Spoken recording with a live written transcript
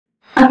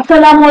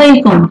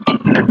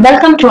Assalamualaikum.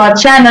 Welcome to our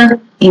channel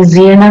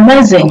Easy and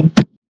Amazing.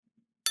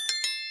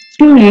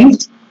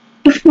 Students,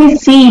 if we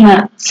see in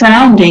our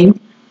surrounding,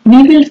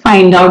 we will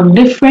find out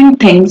different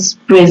things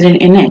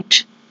present in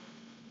it.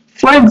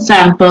 For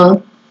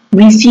example,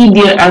 we see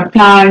there are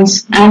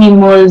plants,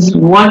 animals,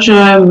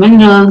 water,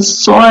 minerals,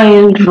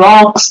 soil,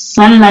 rocks,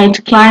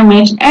 sunlight,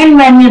 climate, and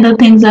many other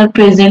things are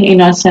present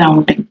in our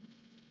surrounding.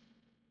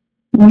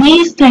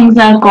 These things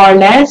are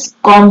called as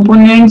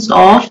components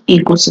of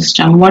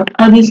ecosystem. What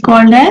are these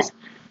called as?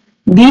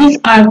 These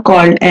are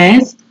called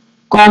as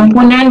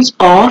components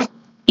of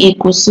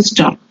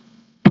ecosystem.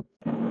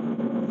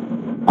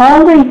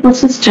 All the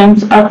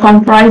ecosystems are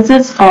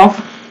comprises of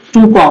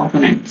two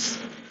components.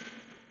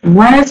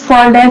 One is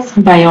called as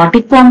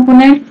biotic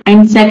component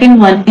and second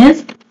one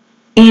is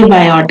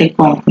abiotic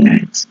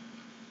components.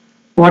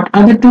 What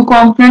are the two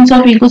components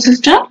of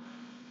ecosystem?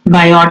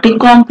 Biotic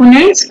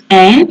components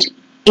and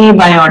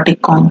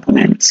abiotic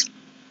components.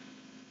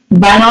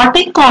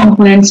 Biotic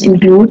components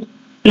include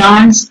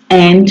plants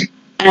and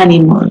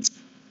animals.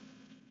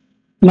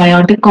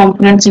 Biotic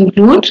components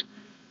include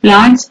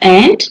plants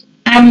and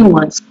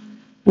animals,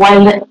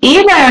 while the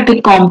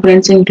abiotic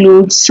components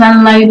include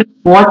sunlight,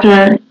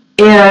 water,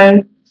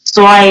 air,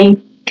 soil,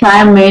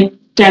 climate,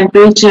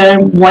 temperature,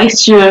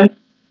 moisture.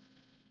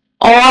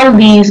 All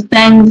these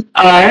things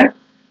are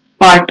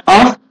part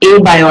of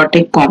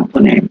abiotic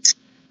components.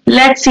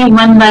 Let's see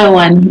one by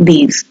one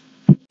these.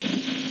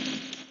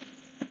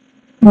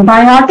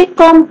 Biotic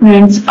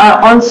components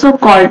are also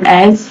called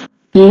as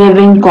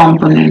living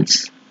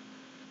components.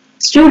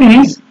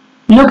 Students,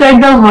 look at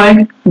the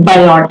word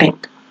biotic.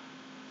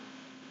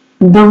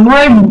 The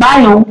word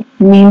bio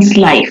means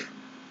life.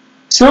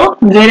 So,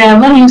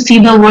 wherever you see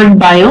the word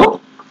bio,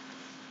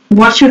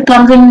 what should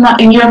come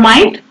in your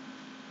mind?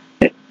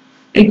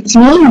 It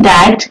means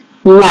that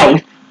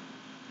life.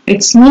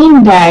 It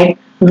means that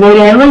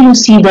wherever you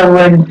see the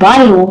word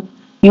bio,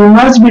 you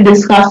must be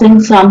discussing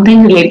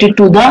something related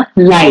to the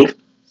life,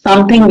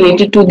 something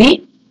related to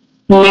the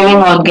living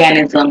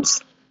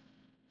organisms.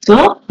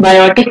 So,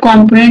 biotic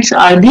components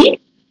are the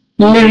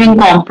living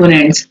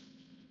components.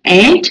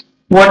 And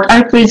what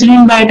are present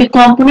in biotic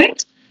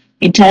components?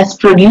 It has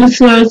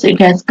producers, it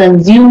has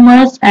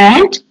consumers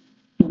and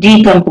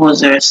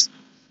decomposers.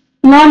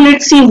 Now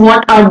let's see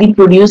what are the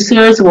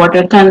producers, what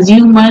are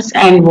consumers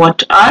and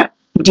what are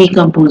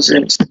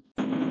decomposers.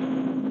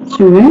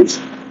 Students,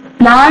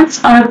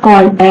 plants are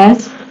called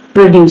as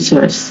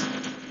producers.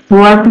 Who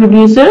are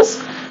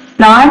producers?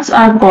 Plants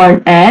are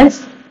called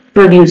as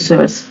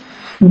producers.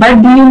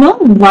 But do you know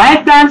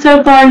why plants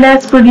are called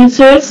as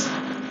producers?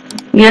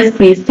 Yes,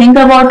 please think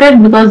about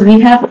it because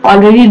we have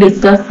already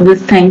discussed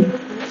this thing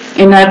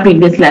in our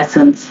previous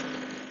lessons.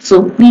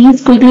 So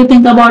please quickly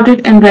think about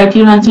it and write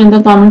your answer in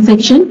the comment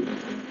section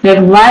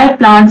that why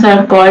plants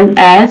are called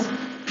as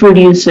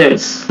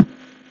producers.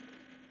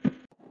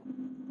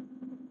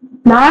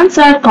 Plants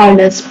are called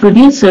as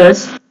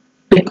producers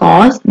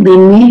because they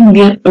make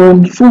their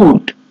own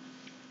food.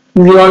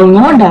 We all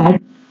know that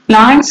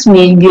plants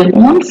make their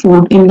own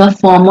food in the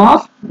form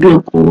of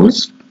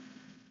glucose,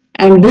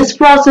 and this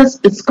process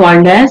is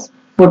called as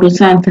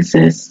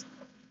photosynthesis.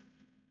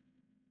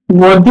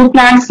 What do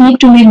plants need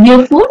to make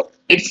their food?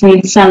 It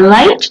needs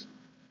sunlight,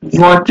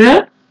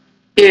 water,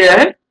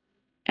 air,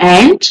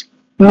 and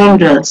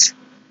minerals.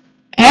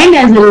 And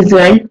as a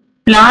result,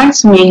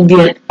 plants make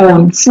their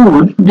own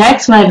food.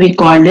 That's why we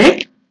call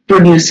it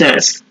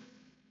producers.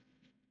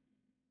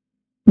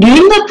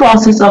 During the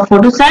process of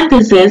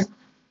photosynthesis,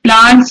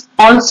 plants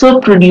also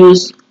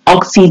produce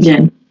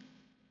oxygen,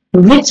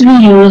 which we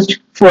used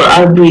for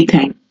our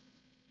breathing.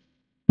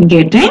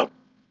 Getting?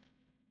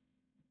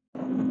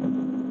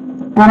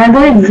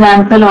 Another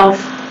example of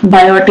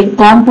biotic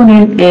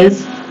component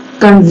is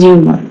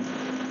consumer.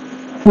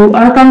 Who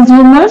are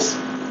consumers?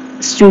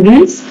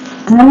 Students,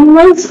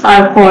 animals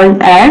are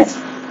called as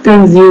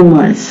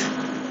consumers.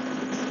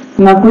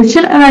 Now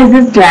question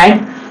arises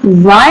that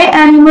why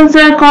animals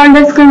are called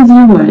as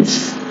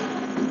consumers?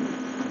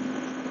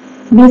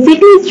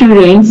 Basically,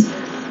 students,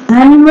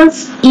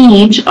 animals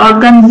eat or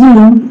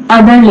consume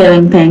other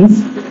living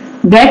things.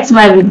 That's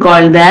why we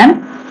call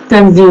them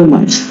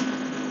consumers.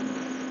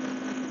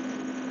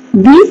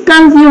 These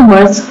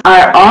consumers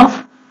are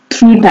of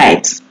three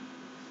types: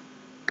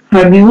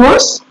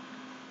 herbivores,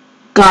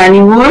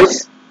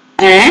 carnivores,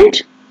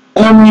 and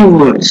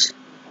omnivores.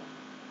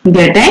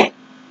 Get it?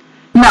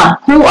 Now,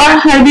 who are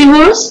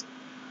herbivores?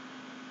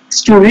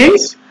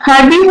 Students,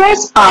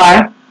 herbivores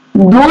are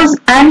those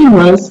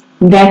animals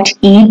that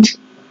eat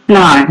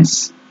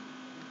plants.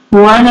 Who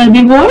are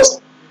herbivores?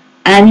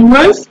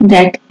 Animals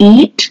that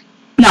eat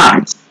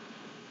plants.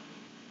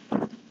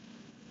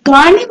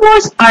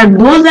 Carnivores are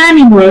those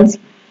animals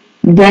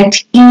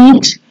that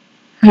eat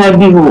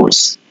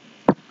herbivores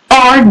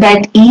or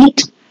that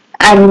eat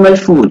animal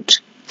food.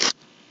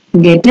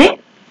 Get it?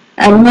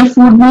 Animal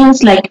food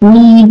means like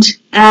meat,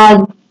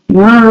 egg,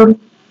 milk,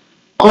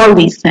 all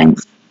these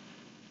things.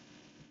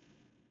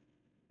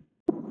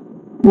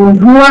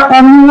 Who are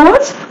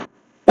omnivores?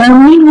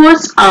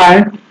 Omnivores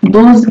are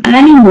those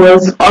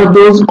animals or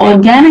those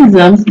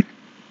organisms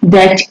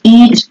that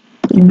eat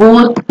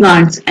both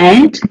plants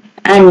and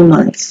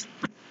animals.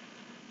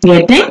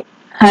 Getting?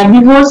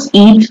 Herbivores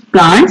eat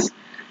plants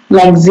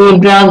like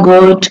zebra,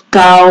 goat,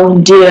 cow,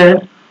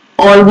 deer.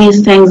 All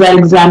these things are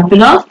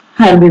example of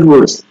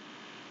herbivores.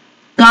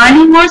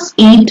 Carnivores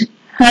eat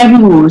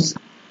herbivores.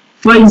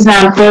 For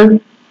example,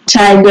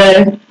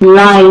 tiger,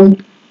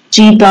 lion,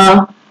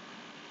 cheetah,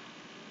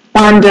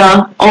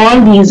 panda,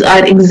 all these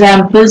are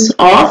examples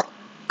of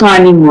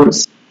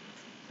carnivores.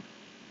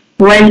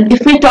 Well,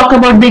 if we talk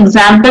about the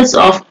examples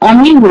of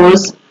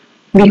omnivores,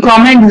 the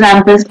common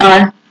examples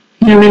are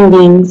human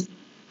beings,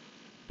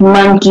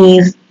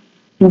 monkeys,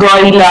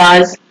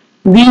 gorillas.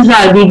 These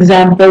are the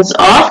examples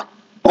of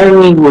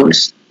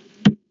omnivores.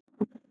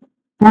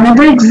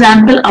 Another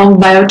example of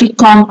biotic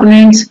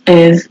components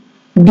is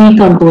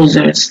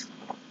decomposers.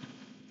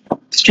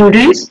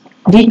 Students,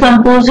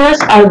 decomposers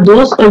are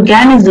those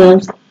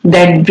organisms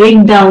that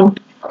break down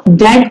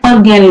dead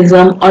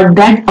organism or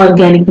dead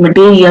organic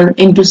material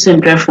into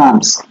simpler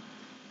forms.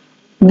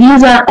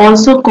 These are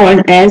also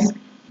called as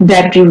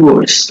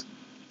detrivores.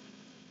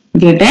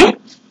 Getting?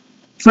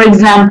 For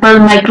example,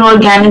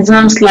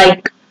 microorganisms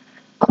like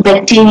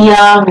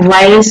bacteria,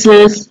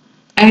 viruses,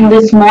 and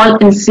the small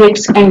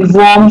insects and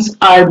worms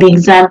are the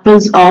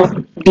examples of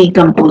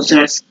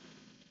decomposers.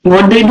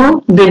 What they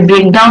do? They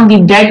break down the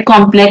dead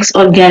complex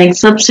organic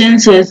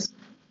substances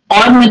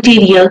or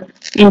material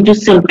into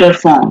simpler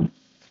form.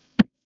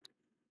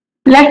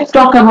 Let's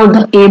talk about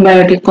the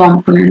abiotic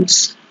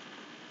components.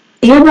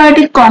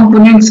 Abiotic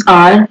components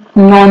are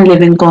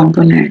non-living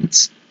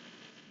components.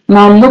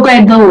 Now look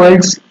at the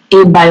words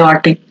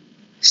abiotic.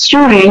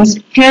 Students,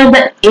 here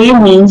the A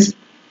means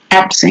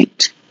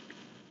absent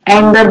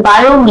and the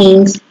bio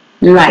means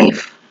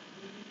life.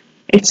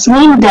 It's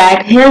mean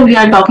that here we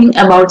are talking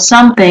about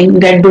something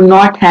that do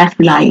not have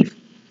life,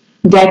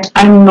 that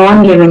are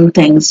non-living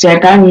things,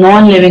 that are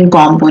non-living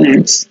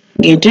components.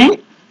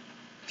 Getting?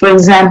 For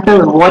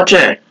example,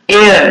 water,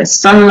 air,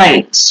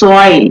 sunlight,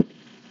 soil,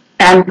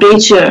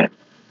 temperature,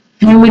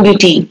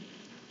 humidity,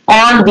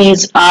 all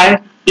these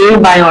are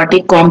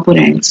abiotic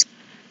components.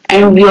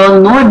 And we all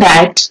know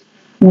that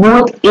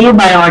both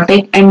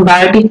abiotic and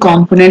biotic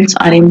components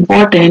are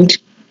important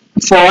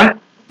for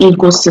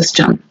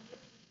ecosystem.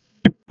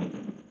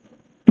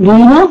 Do you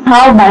know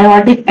how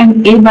biotic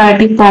and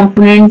abiotic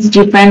components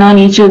depend on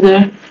each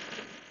other?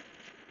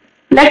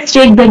 Let's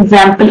take the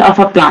example of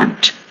a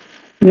plant.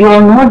 We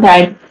all know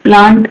that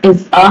plant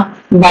is a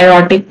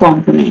biotic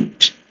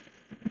component.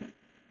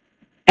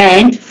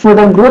 And for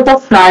the growth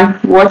of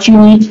plant, what you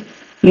need?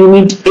 You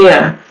need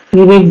air,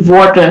 you need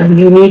water,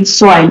 you need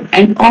soil,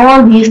 and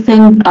all these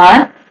things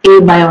are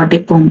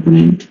abiotic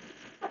component.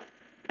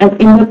 And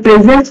in the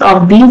presence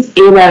of these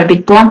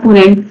abiotic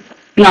components,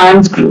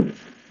 plants grow.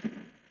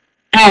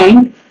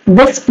 And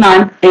this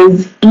plant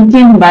is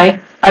eaten by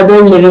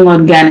other living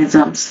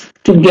organisms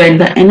to get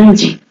the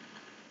energy.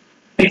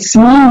 It's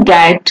mean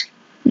that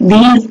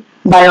these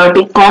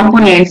biotic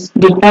components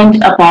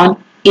depend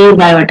upon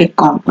abiotic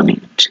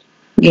component.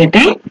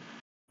 Getting?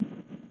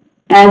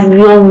 As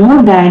we all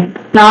know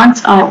that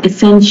plants are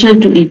essential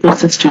to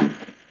ecosystem.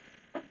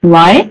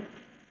 Why?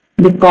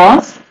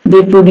 Because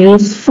they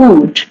produce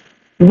food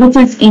which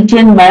is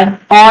eaten by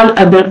all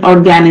other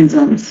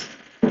organisms.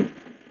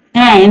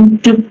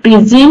 And to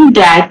presume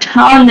that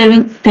how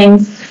living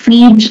things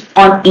feed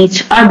on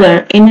each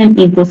other in an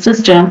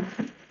ecosystem,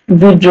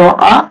 we draw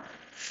a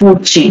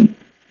food chain.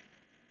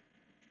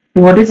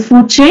 What is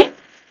food chain?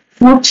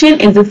 Food chain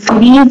is a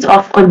series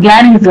of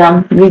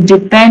organisms which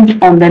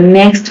depend on the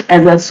next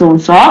as a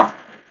source of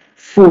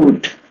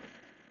food.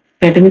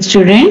 Getting,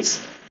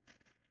 students?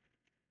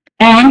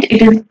 And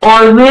it is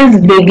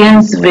always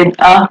begins with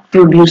a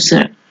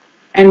producer.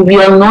 And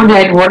we all know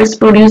that what is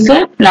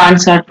producer?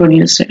 Plants are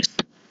producers.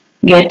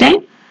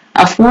 Getting?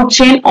 A food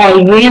chain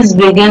always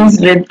begins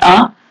with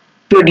a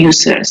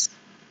producers.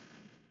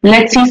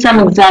 Let's see some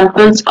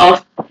examples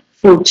of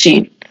food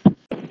chain.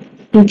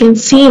 You can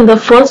see in the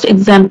first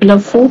example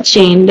of food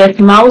chain that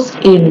mouse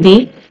ate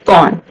the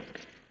corn,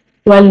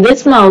 while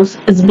this mouse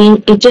is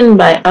being eaten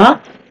by a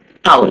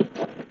owl.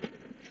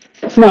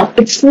 Now,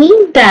 it's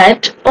mean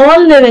that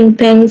all living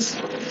things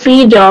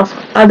feed off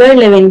other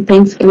living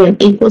things in an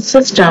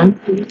ecosystem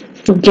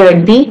to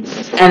get the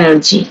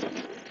energy.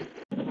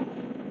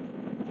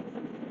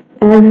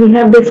 As we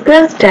have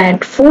discussed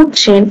that food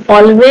chain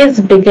always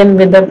begin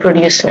with the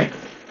producer.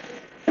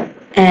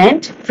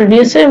 And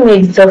producer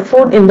makes the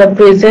food in the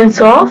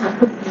presence of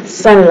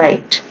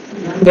sunlight.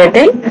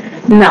 Getting?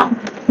 Now,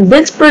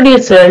 this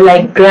producer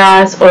like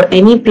grass or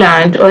any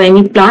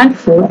plant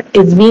food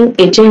is being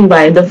eaten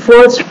by the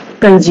first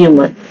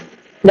consumer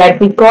that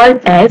we call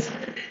as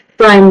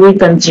primary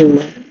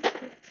consumer.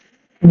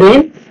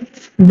 Then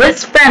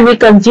this primary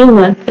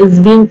consumer is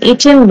being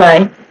eaten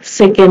by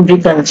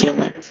secondary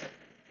consumer.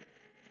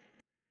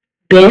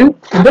 Then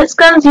this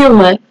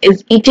consumer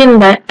is eaten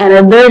by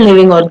another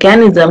living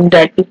organism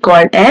that we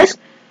call as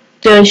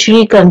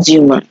tertiary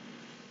consumer.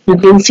 You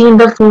can see in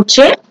the food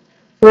chain,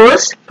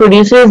 First,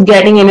 producer is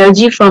getting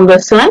energy from the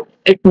sun.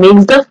 It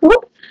makes the food,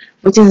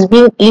 which is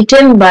being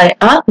eaten by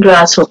a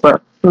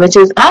grasshopper, which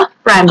is a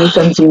primary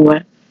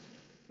consumer.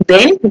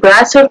 Then,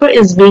 grasshopper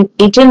is being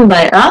eaten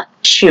by a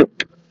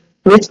shoot,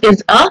 which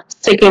is a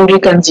secondary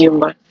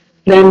consumer.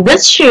 Then,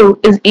 this shoe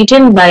is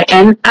eaten by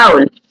an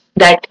owl,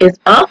 that is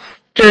a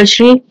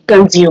tertiary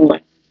consumer.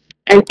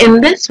 And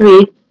in this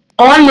way,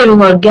 all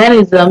living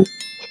organisms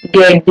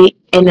get the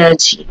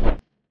energy.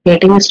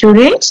 Getting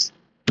students?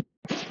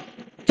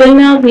 Till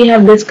now, we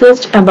have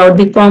discussed about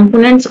the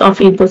components of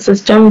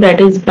ecosystem, that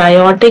is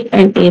biotic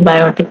and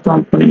abiotic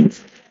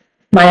components.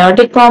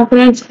 Biotic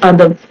components are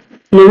the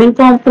living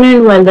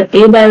component while the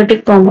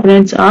abiotic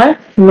components are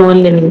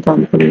non-living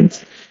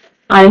components.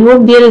 I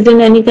hope there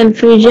isn't any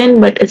confusion,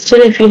 but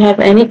still if you have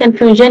any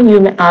confusion, you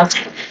may ask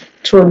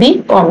through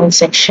the comment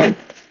section.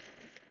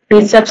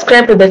 Please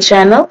subscribe to the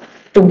channel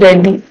to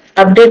get the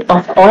update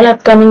of all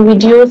upcoming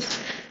videos.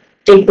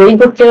 Take very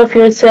good care of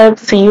yourself.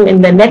 See you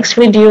in the next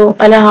video.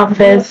 Allah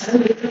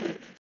Hafiz.